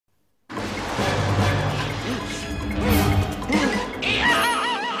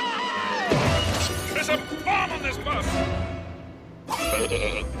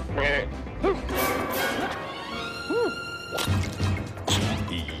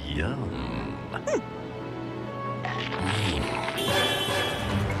Yum.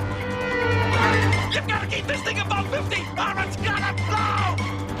 You've got to keep this thing above 50 or it's gonna blow!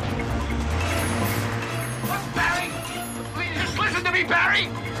 Barry! Please just listen to me, Barry!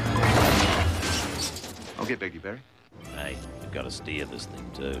 I'll get back to you, Barry. Hey, you've got to steer this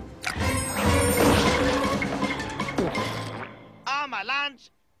thing too. Oh, my lunch!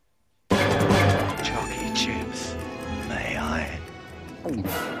 Chalky chips. May I? Out of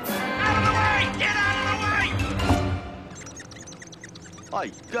the way! Get out of the way! Hey,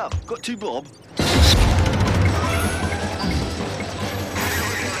 Gov, got 2 bob?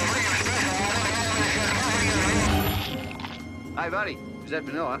 Hey, buddy, is that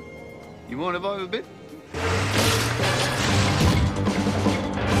vanilla? You want to vibe a bit?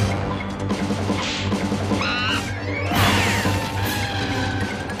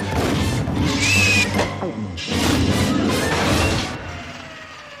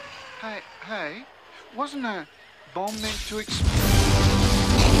 Hey, wasn't a bomb meant to explode?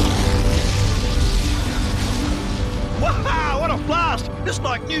 Wow, what a blast! Just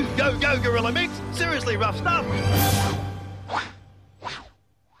like new Yogo Gorilla Mix. Seriously rough stuff.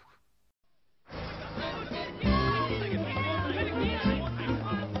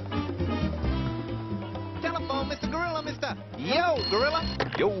 Telephone, Mr. Gorilla, mister. Yo, Gorilla.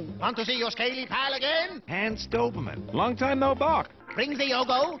 Yo, Want to see your scaly pal again? Hans Doberman. Long time no bark. Bring the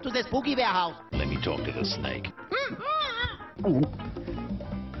Yogo to the spooky warehouse. Let me talk to the snake.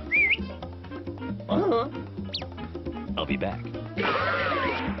 I'll be back.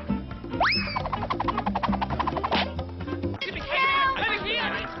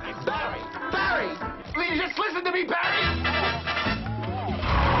 Barry! Please just listen to me, Barry!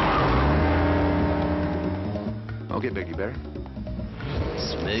 I'll get back to you, Barry.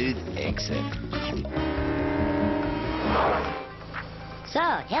 Smooth exit. So,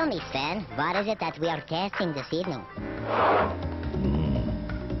 tell me, Stan, what is it that we are casting this evening?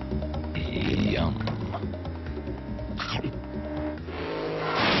 Yum.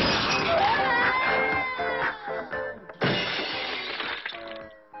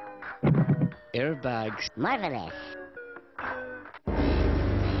 Airbags. Marvelous.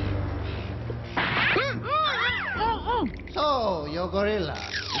 So, yo Gorilla,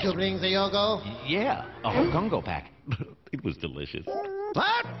 did you bring the Yogo? Yeah, a whole Congo pack. It was delicious.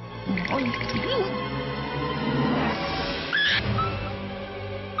 What?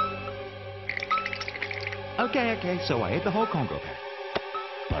 Okay, so I ate the whole Congo pack.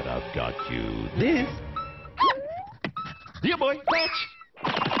 But I've got you this. Yeah, boy, fetch!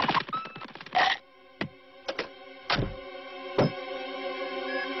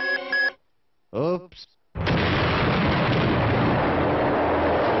 Oops.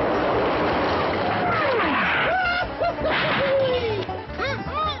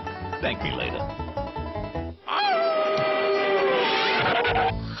 Thank me later.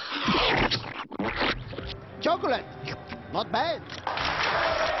 Chocolate. Not bad.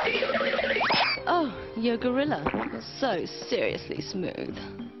 Oh, your gorilla. You're so seriously smooth.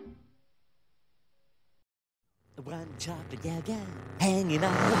 One chocolate Yogo hanging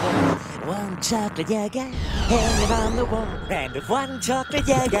on the wall. One chocolate Yogo hanging on the wall. And if one chocolate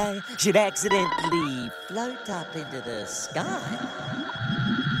Yogo should accidentally float up into the sky.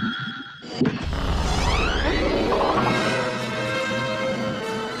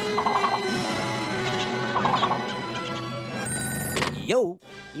 Yo!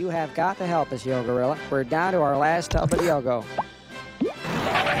 You have got to help us, Yo Gorilla. We're down to our last tub of Yogo.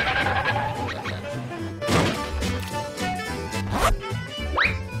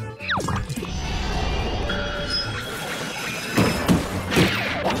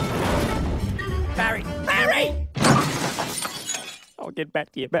 Barry! Barry! I'll get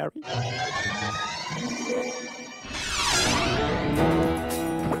back to you, Barry.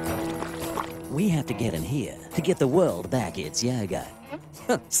 We have to get in here to get the world back its Yogo.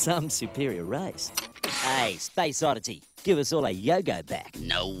 Some superior race. Hey, Space Oddity, give us all a Yogo back.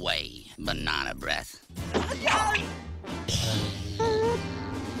 No way, banana breath.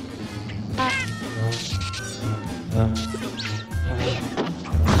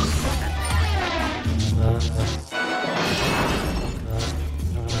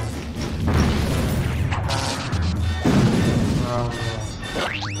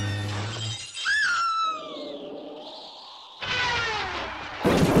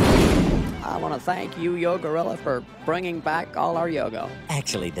 I want to thank you, Yo Gorilla, for bringing back all our Yogo.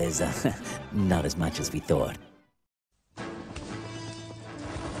 Actually, there's not as much as we thought.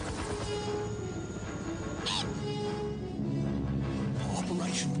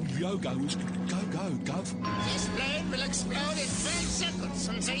 Yogo's. Go, Gov. This plane will explode in 12 seconds,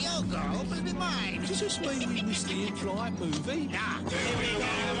 and the Yogo will be mine. Does this mean we missed the in-flight movie? Nah.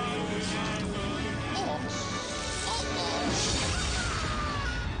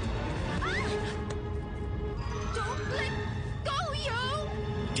 Don't let go, Yo!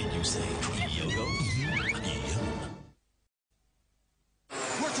 Did you say Yogo?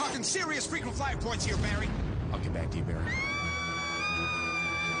 We're talking serious frequent flyer points here, Barry. I'll get back to you, Barry.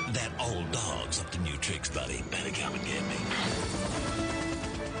 That old dog's up to new tricks, buddy. Better come and get me.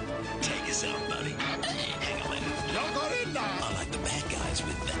 Take us out, buddy. Hang on. Don't go in there. I like the bad guys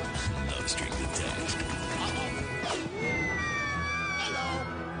with no strings attached. Hello.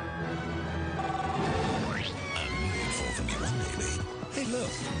 I'm fall from you one day, babe. Hey,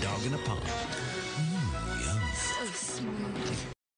 look, dog in a pond.